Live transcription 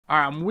All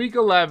right, I'm week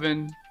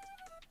 11.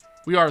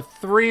 We are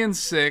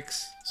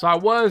 3-6. So I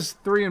was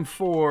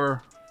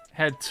 3-4.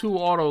 Had 2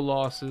 auto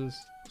losses.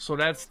 So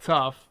that's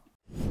tough.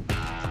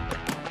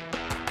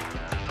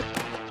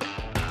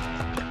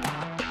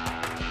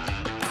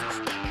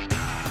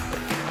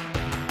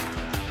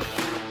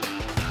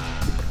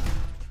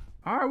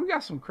 All right, we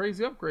got some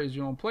crazy upgrades.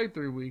 You don't play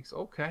 3 weeks.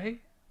 Okay.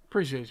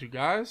 Appreciate you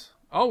guys.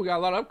 Oh, we got a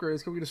lot of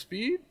upgrades. Can we get a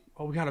speed?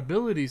 Oh, we got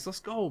abilities. Let's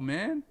go,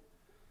 man.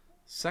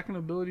 Second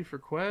ability for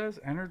Quez.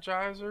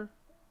 Energizer.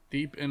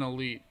 Deep and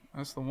Elite.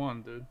 That's the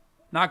one, dude.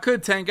 Now, I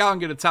could tank out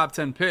and get a top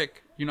 10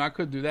 pick. You know, I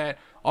could do that.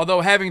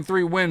 Although, having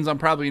 3 wins, I'm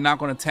probably not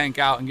going to tank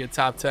out and get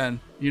top 10.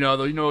 You know,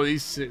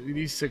 these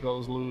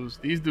sickos lose.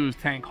 These dudes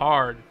tank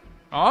hard.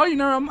 Oh, you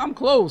know, I'm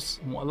close.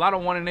 A lot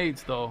of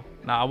 1-8s, though.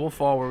 Nah, we'll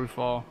fall where we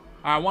fall.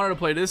 I wanted to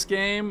play this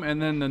game, and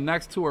then the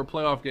next 2 are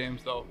playoff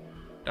games, though.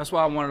 That's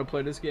why I wanted to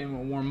play this game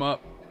and warm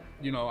up.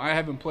 You know, I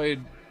haven't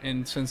played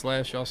since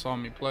last y'all saw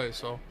me play,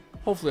 so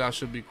hopefully I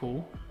should be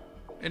cool.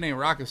 It ain't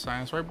rocket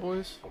science, right,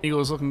 boys?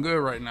 Eagles looking good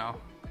right now.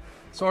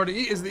 So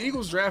is the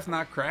Eagles draft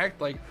not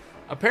cracked? Like,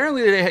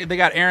 apparently they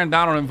got Aaron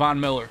Donald and Von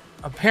Miller.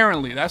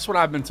 Apparently, that's what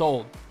I've been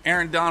told.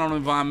 Aaron Donald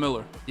and Von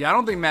Miller. Yeah, I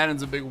don't think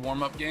Madden's a big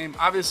warm-up game.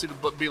 Obviously,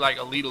 to be like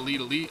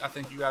elite, I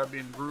think you got to be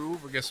in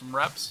groove or get some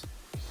reps.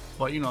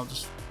 But, you know,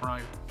 just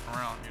around,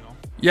 you know.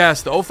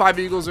 Yes, the 05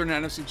 Eagles are in the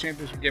NFC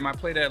Championship game. I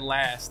played that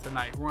last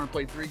tonight. We're going to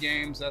play 3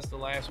 games. That's the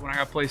last one. I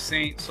got to play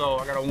Saints, so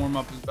I got to warm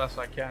up as best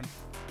I can.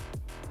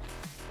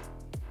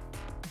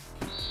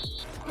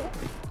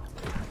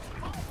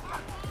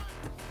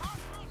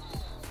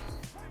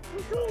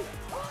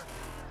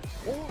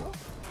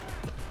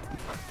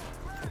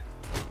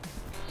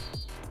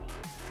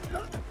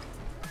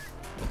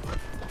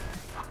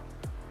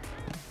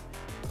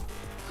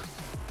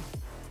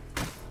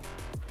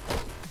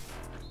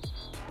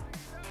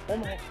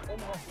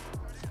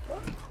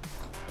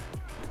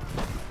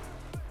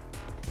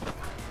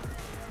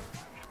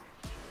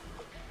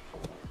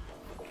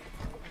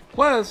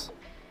 Plus,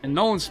 and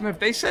Nolan Smith,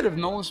 they said if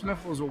Nolan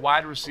Smith was a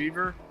wide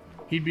receiver,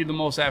 he'd be the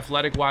most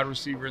athletic wide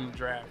receiver in the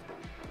draft.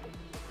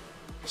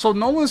 So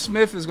Nolan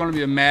Smith is going to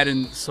be a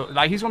Madden, so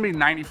like he's going to be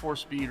 94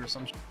 speed or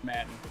some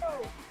Madden.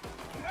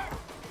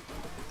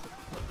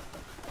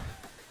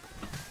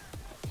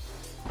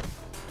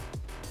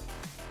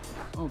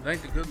 Oh,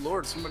 thank the good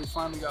Lord. Somebody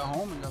finally got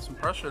home and got some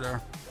pressure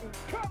there.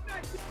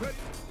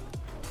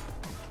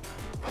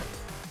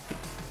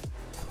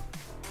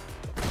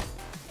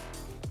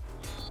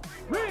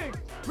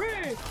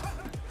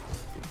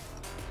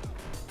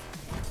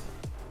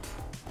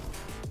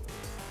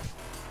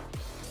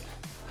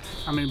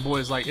 I mean,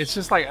 boys, like, it's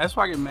just like, that's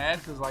why I get mad,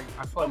 because, like,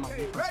 I feel like my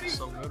defense is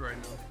so good right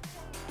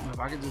now. And if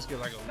I could just get,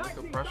 like, a lick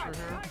of pressure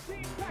here,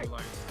 it'd be,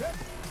 like,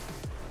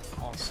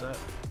 all set.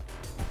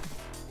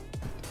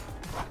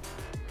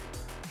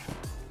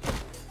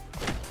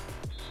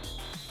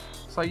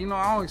 It's like, you know,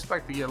 I don't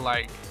expect to get,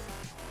 like,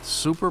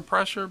 super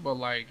pressure, but,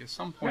 like, at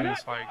some point,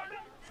 it's like,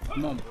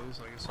 come on, boys,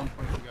 like, at some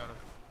point, we gotta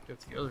get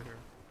together here.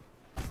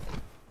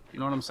 You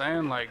know what I'm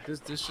saying? Like,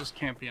 this just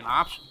can't be an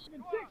option.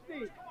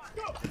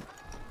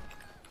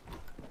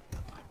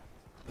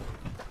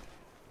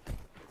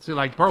 See,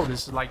 like, bro,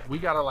 this is like, we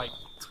gotta, like,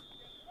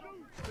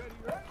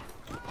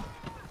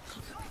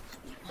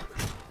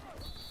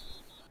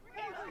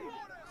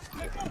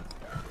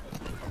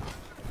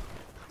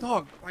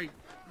 dog, like,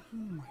 oh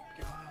my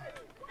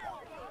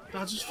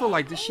god, I just feel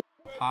like this shit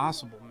is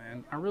impossible,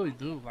 man. I really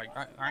do. Like,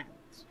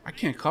 I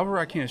can't cover,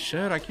 I can't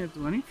shed, I can't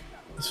do anything.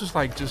 It's just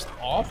like, just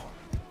awful.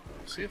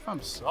 See if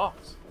I'm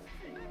sucks.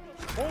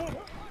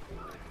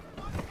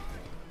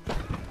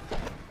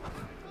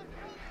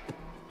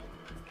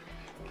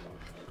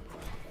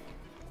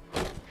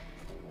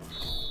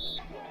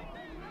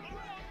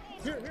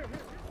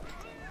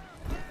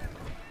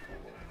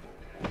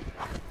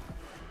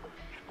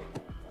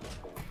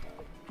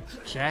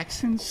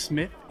 Jaxon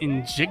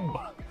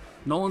Smith-Njigba.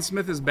 Nolan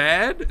Smith is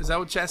bad? Is that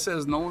what chat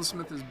says? Nolan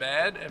Smith is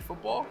bad at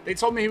football? They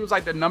told me he was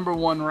like the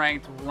 #1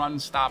 ranked run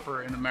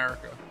stopper in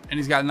America. And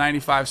he's got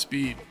 95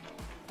 speed.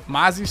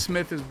 Mozzie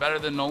Smith is better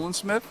than Nolan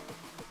Smith?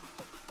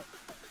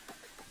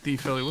 D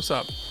Philly, what's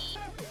up?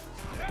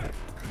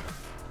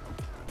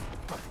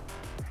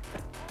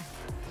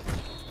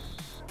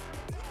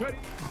 Ready.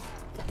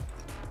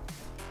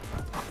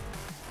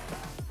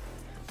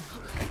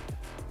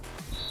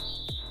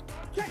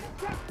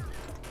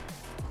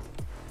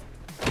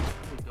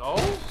 Go.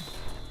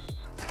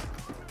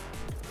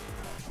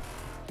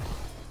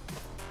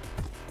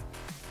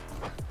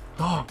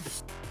 Oh,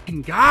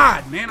 fucking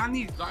God, man! I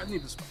need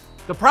this.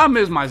 The problem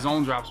is my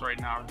zone drops right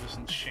now are just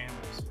in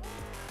shambles.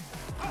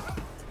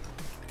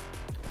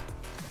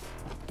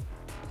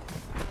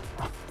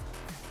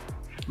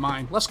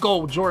 Mine. Let's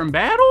go, Jordan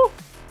Battle.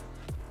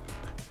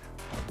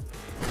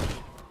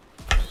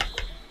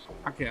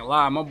 I can't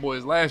lie, my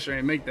boys last year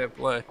ain't make that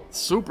play.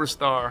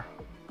 Superstar.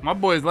 My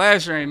boys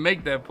last year ain't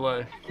make that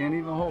play. Can't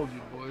even hold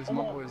you, boys.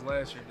 My boys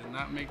last year did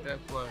not make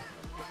that play.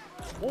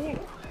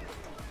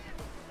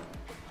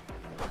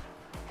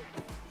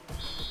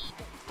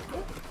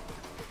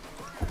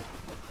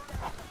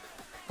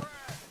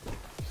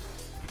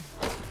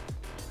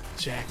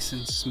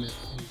 Jaxon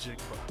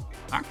Smith-Njigba.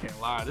 I can't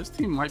lie. This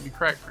team might be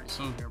cracked pretty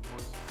soon here,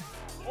 boys.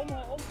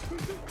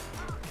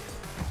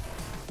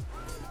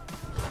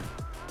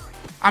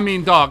 I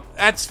mean, dog,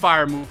 that's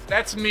fire move.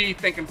 That's me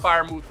thinking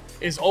fire move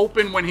is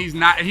open when he's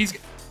not.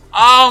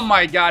 Oh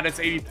my God, that's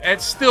 80.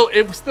 It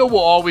still will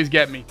always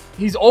get me.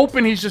 He's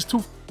open. He's just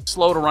too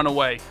slow to run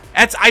away.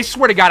 I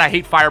swear to God, I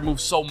hate fire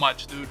moves so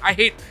much, dude. I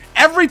hate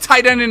every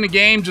tight end in the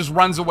game just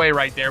runs away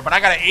right there. But I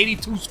got an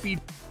 82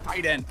 speed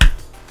tight end.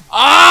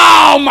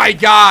 Oh my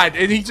God,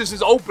 and he just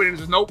is open. And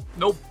there's no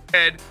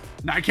head.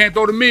 Now I can't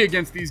throw to me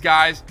against these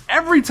guys.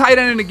 Every tight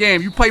end in the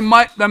game, you play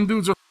mutt, them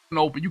dudes are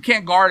open. You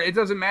can't guard it. It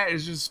doesn't matter.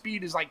 It's just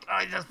speed is like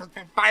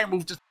fire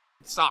move just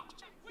sucks.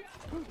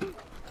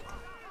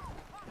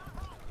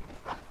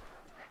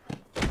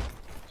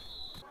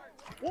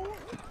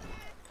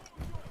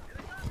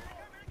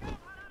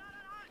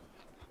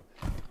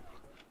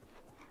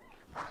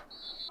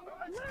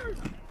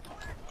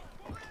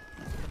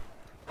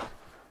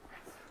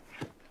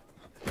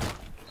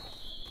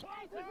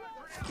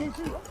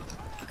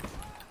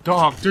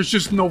 Dog, there's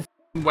just no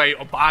way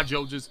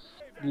Abajo just,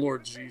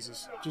 Lord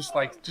Jesus, just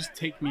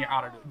take me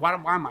out of it. Why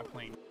am I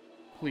playing?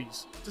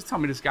 Please, just tell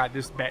me this guy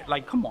this bad.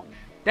 Like, come on,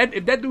 man.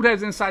 If that dude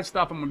has inside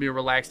stuff, I'm gonna be a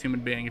relaxed human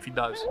being if he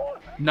does.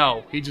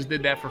 No, he just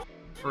did that for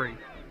free.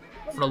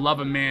 For the love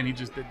of man, he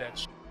just did that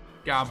shit.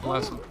 God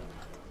bless him.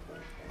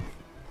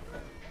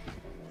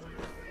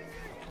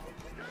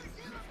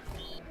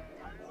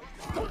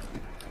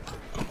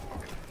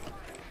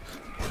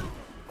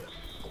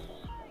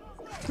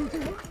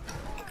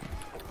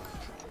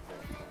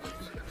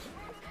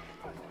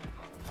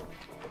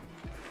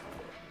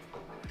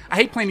 I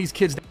hate playing these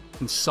kids that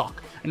can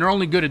suck, and they're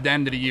only good at the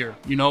end of the year.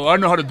 You know, I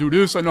know how to do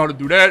this, I know how to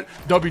do that.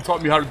 W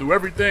taught me how to do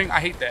everything. I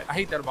hate that. I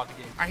hate that about the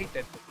game. I hate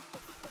that.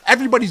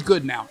 Everybody's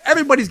good now.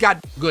 Everybody's got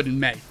good in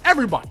May.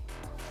 Everybody.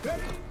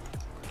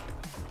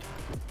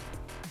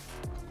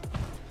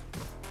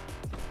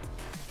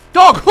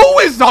 Dog, who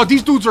is dog?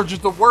 These dudes are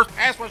just the worst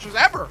pass rushers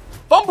ever.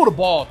 Fumble the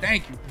ball.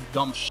 Thank you, you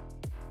dumb shit.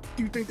 What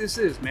do you think this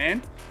is,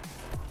 man?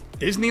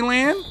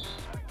 Disneyland?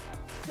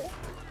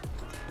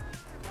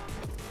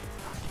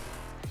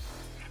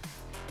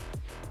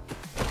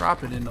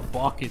 Drop it in the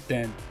bucket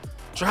then.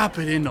 Drop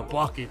it in the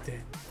bucket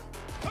then.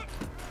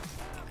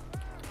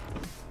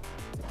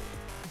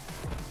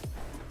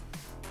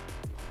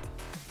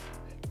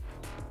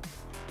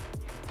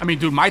 I mean,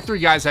 dude, my three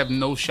guys have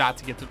no shot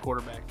to get to the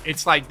quarterback.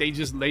 It's like they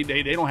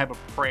don't have a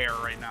prayer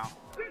right now.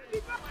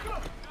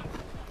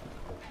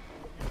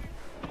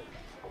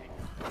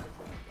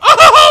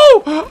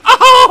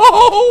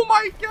 Oh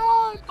my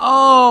God!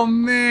 Oh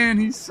man,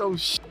 he's so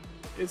shit.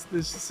 It's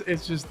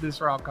just this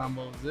route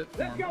combo. Is it?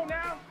 Let's go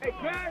now. Hey,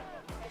 pass.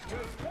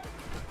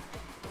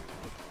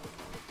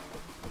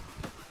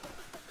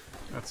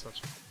 That's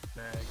such a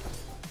bag.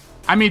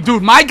 I mean,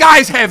 dude, my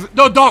guys have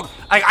no dog.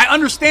 Like, I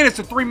understand it's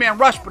a three-man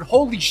rush, but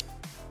holy shit.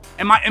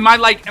 Am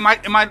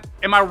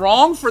I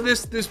wrong for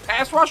this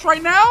pass rush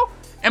right now?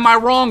 Am I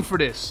wrong for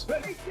this?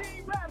 Tackle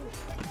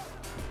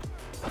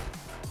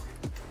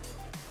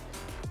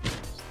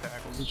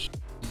this shit,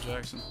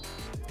 Jackson.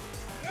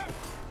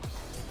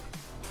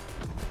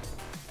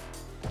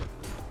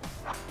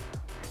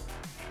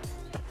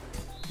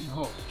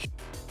 Oh.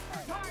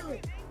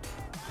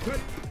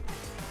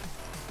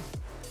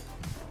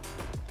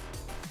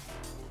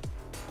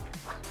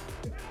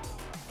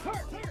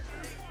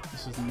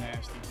 This is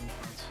nasty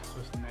defense.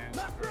 Just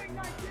nasty.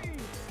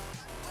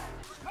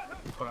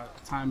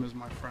 But time is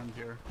my friend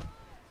here.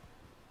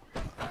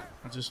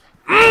 I just.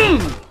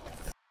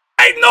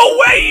 Ain't no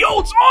way he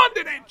holds on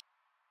to that.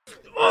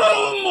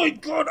 Oh my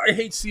God! I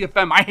hate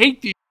CFM. I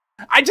hate the.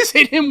 I just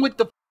hit him with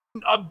the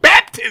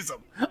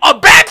baptism. A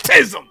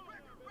baptism.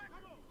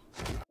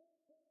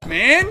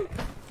 Man,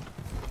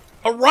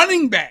 a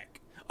running back.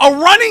 A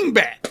running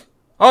back.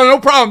 Oh, no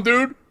problem,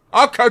 dude.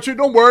 I'll catch it.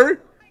 Don't worry.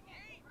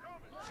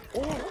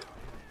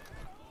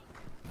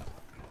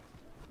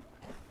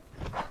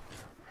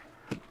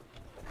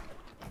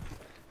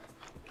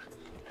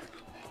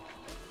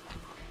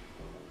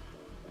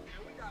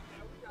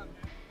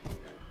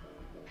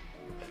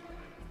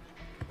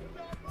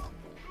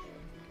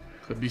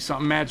 Could be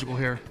something magical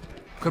here.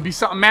 Could be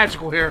something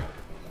magical here.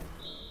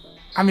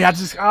 I mean, it's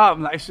just,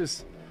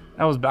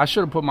 that was bad. I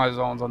should have put my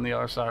zones on the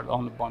other side,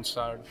 on the bunch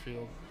side of the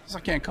field. Because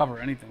I can't cover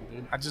anything,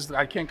 dude.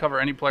 I can't cover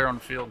any player on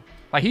the field.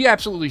 Like, he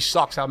absolutely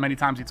sucks how many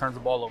times he turns the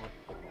ball over.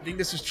 You think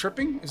this is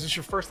tripping? Is this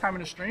your first time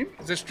in the stream?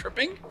 Is this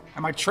tripping?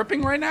 Am I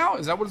tripping right now?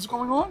 Is that what is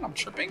going on? I'm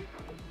tripping?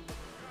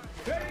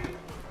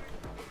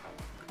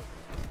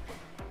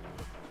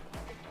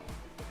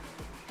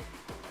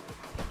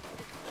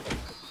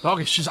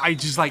 Dog, it's just,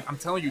 I'm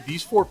telling you,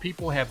 these four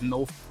people have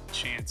no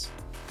chance.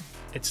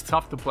 It's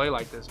tough to play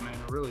like this, man.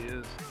 It really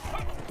is.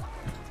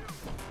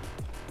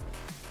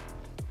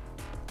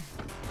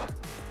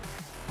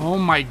 Oh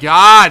my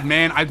God,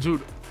 man.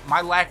 Dude,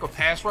 my lack of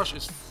pass rush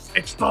is,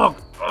 it's dog.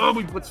 Oh,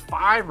 we put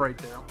 5 right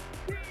there.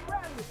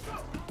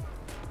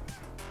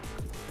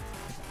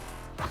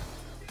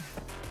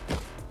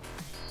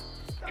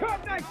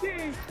 Cut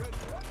 19.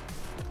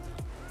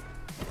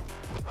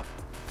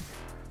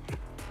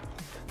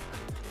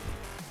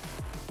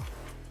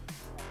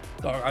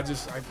 Dog, I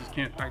just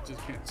can't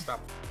stop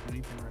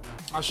anything right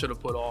now. I should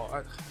have put all.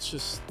 It's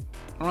just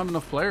I don't have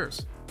enough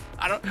players.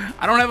 I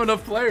don't have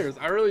enough players.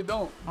 I really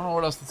don't. I don't know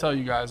what else to tell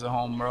you guys at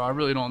home, bro. I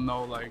really don't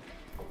know. Like,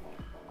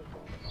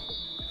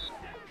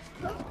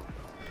 at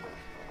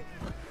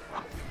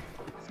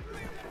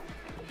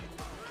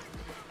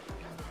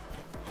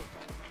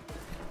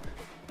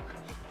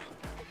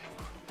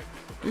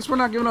least we're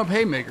not giving up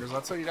haymakers.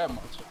 I'll tell you that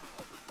much.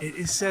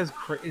 It says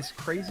it's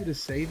crazy to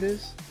say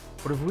this,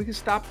 but if we could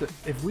stop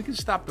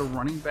the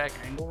running back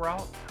angle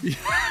route,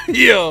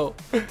 yo,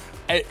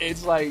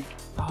 it's like,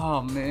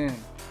 oh man.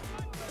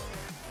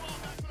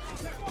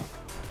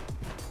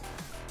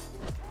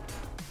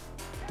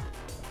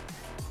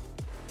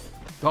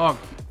 Dog,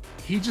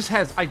 he just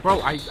has, like, bro,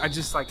 I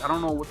just, like, I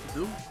don't know what to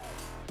do.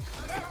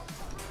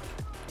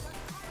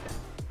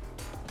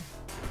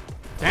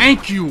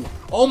 Thank you.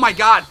 Oh my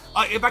God.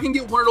 If I can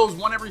get one of those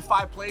 1 every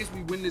 5 plays,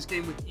 we win this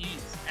game with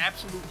ease.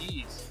 Absolute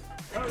ease.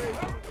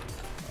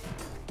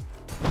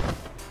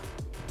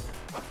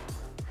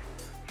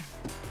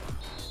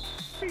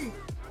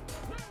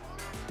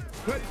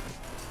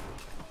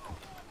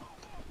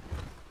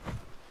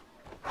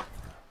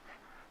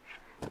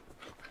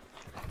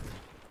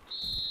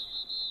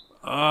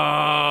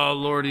 Oh,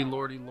 lordy. I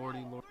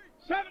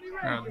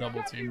gotta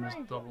double team this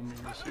double me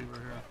receiver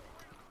here.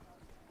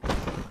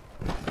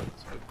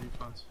 It's good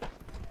defense.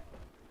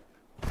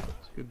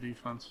 It's good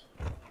defense.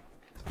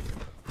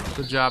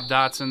 Good job,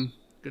 Dotson.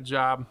 Good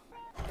job.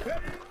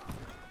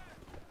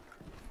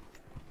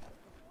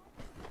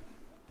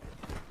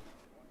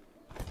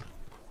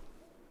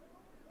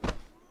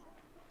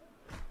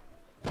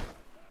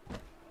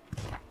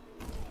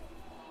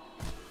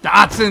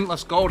 Dotson,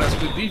 let's go. That's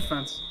good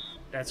defense.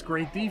 That's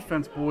great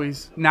defense,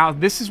 boys. Now,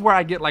 this is where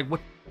I get, like, what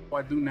do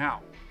I do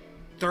now?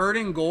 3rd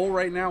and goal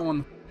right now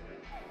on...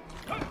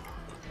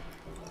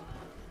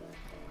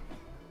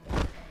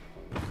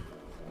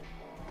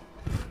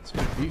 It's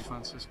good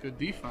defense. It's good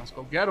defense.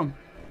 Go get him.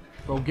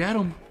 Go get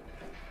him.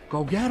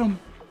 Go get him.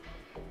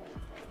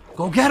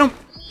 Go get him.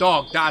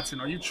 Dog,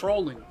 Dotson, are you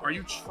trolling? Are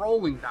you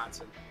trolling,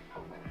 Dotson?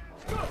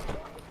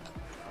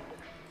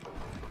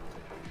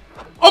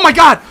 Oh, my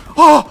God.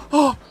 Oh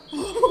my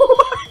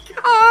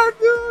God,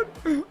 dude.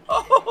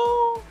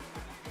 Oh.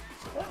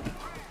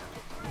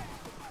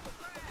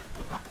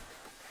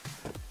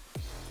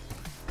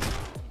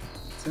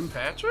 Tim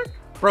Patrick?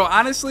 Bro,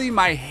 honestly,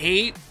 my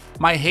hate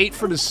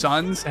for the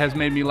Suns has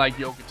made me like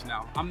Jokic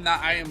now. I'm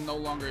not a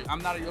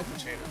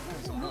Jokic hater.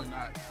 I'm really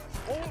not.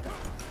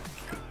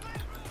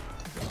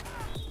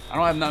 I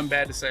don't have nothing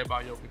bad to say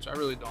about Jokic. I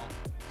really don't.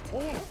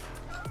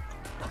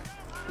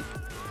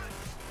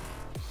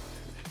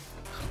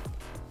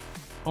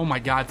 Oh my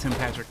God, Tim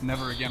Patrick.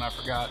 Never again, I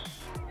forgot.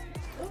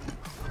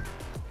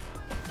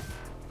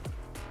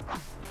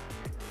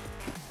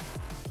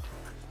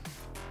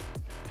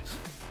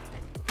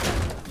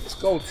 Let's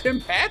go, Tim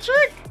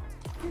Patrick?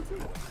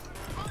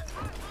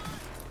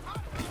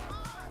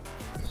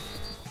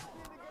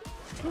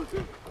 I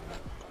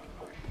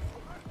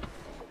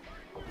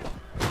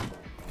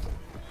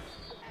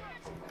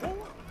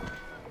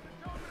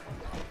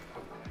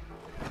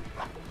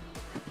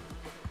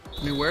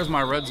mean, where's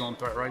my red zone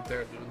threat right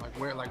there, dude?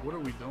 Like, what are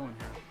we doing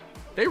here?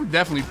 They were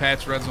definitely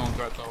patched red zone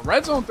threat, though.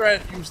 Red zone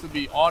threat used to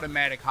be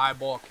automatic high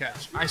ball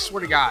catch. I swear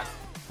to God.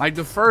 Like,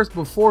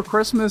 before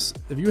Christmas,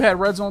 if you had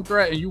red zone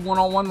threat and you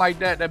one-on-one like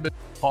that, that bitch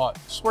caught.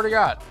 Swear to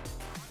God.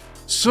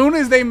 Soon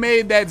as they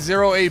made that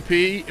 0 AP,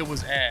 it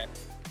was ad.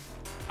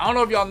 I don't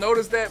know if y'all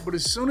noticed that, but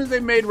as soon as they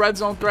made red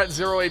zone threat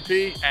 0 AP,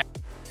 ad.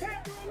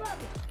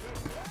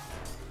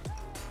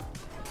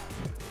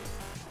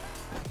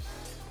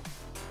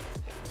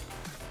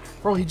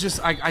 Bro, I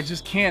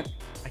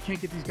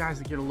can't get these guys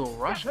to get a little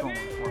rush going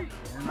for me,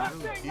 man. I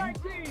really can't.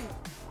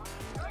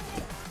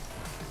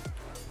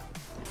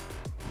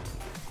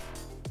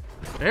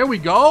 There we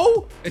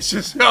go. It's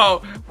just,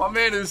 yo, my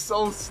man is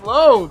so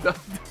slow.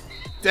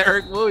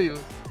 Derek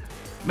Williams.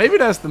 Maybe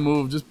that's the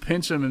move. Just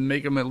pinch him and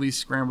make him at least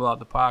scramble out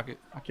the pocket.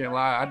 I can't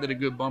lie. I did a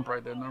good bump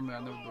right there. Normally, I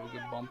never do a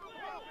good bump.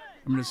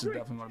 I mean, this is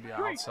definitely going to be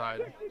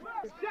outside.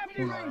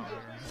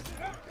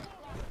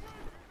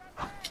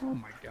 Oh,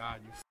 my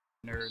God, you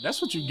nerd. That's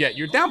what you get.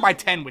 You're down by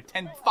 10 with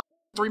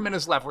 3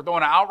 minutes left. We're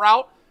throwing an out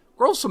route.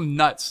 Grow some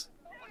nuts.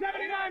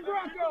 79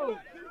 Broncos.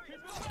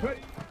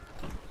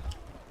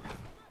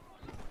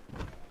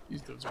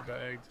 These dudes are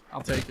bagged.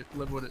 I'll take it.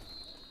 Live with it.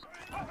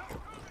 I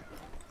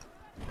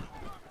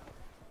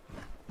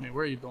mean,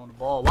 where are you throwing the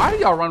ball? Why do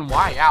y'all run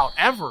Y out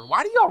ever?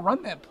 Why do y'all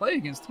run that play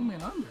against 2 men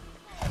under?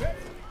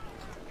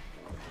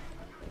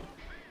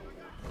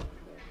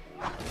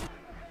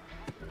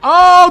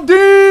 Oh,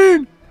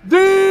 Dean!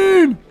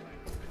 Dean!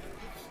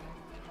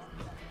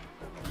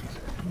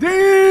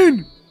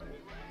 Dean!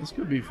 This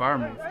could be fire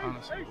move,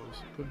 honestly,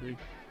 boys. It could be.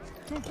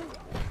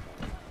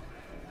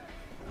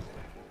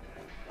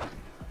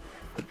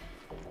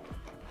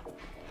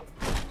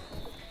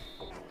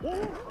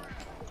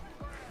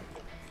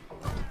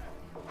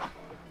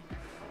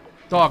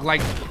 Dog,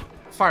 like,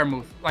 fire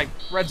move. Like,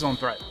 red zone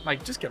threat.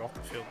 Like, just get off the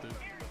field, dude.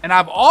 And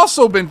I've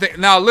also been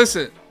thinking. Now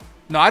listen,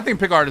 no, I think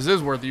pick artist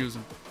is worth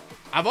using.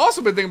 I've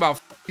also been thinking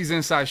about these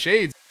inside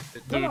shades,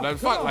 dude. Like,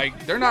 fuck,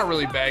 like they're not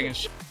really bagging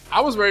shit.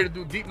 I was ready to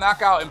do deep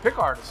knockout and pick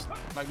artist,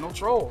 like no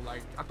troll.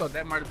 Like I thought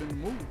that might have been the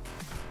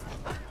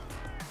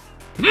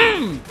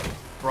move.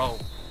 Bro.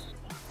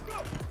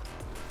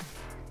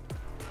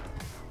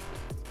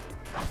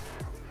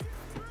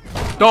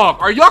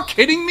 Dog, are y'all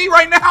kidding me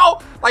right now?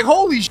 Like,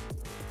 holy shit.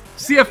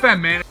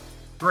 CFM, man.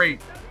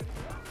 Great.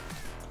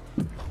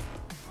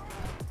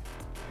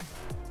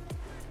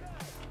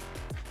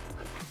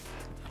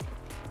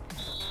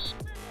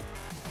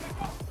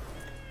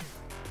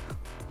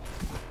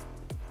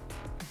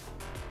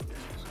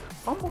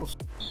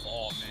 Almost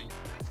ball,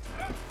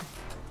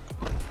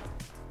 man.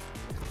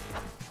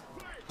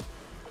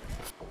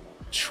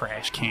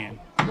 Trash can.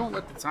 Don't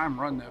let the time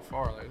run that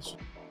far. Like,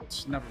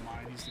 it's never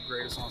mind. He's the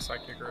greatest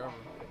onside kicker ever.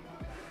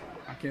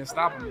 I can't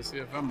stop him to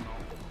CFM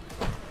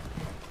though.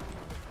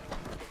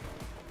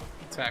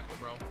 Tackle,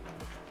 bro.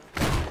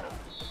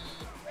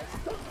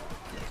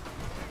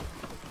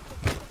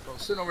 Bro,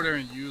 sitting over there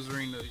and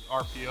using the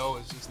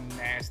RPO is just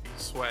nasty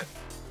sweat.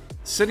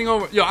 Sitting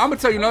over, yo, I'm gonna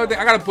tell you another thing.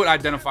 I gotta put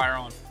identifier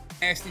on.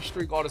 Nasty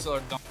streak, all this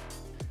other dump.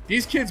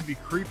 These kids be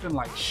creeping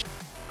like shit.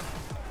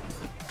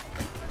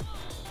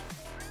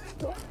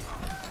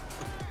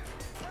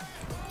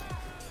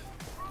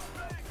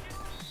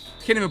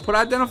 Can't even put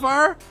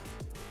identifier?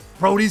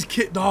 Bro, these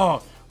kids,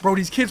 dog. Bro,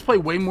 these kids play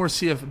way more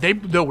CFM.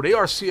 They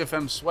are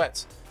CFM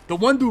sweats. The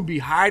one dude be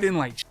hiding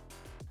like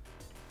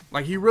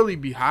he really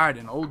be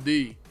hiding.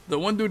 OD. The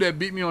one dude that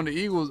beat me on the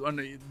Eagles on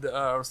the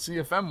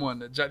CFM one,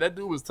 that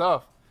dude was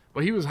tough,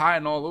 but he was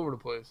hiding all over the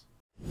place.